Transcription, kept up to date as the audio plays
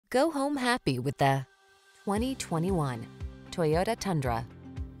Go home happy with the 2021 Toyota Tundra.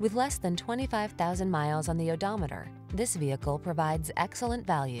 With less than 25,000 miles on the odometer, this vehicle provides excellent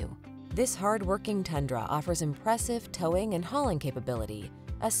value. This hard-working Tundra offers impressive towing and hauling capability,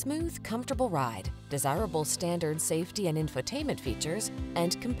 a smooth, comfortable ride, desirable standard safety and infotainment features,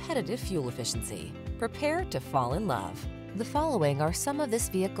 and competitive fuel efficiency. Prepare to fall in love. The following are some of this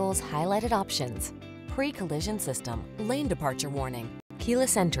vehicle's highlighted options: pre-collision system, lane departure warning,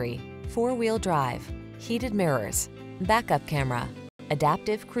 keyless entry, four-wheel drive, heated mirrors, backup camera,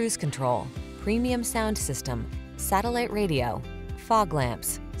 adaptive cruise control, premium sound system, satellite radio, fog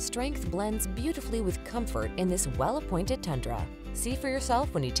lamps. Strength blends beautifully with comfort in this well-appointed Tundra. See for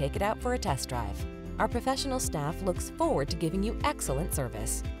yourself when you take it out for a test drive. Our professional staff looks forward to giving you excellent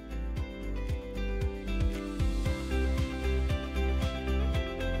service.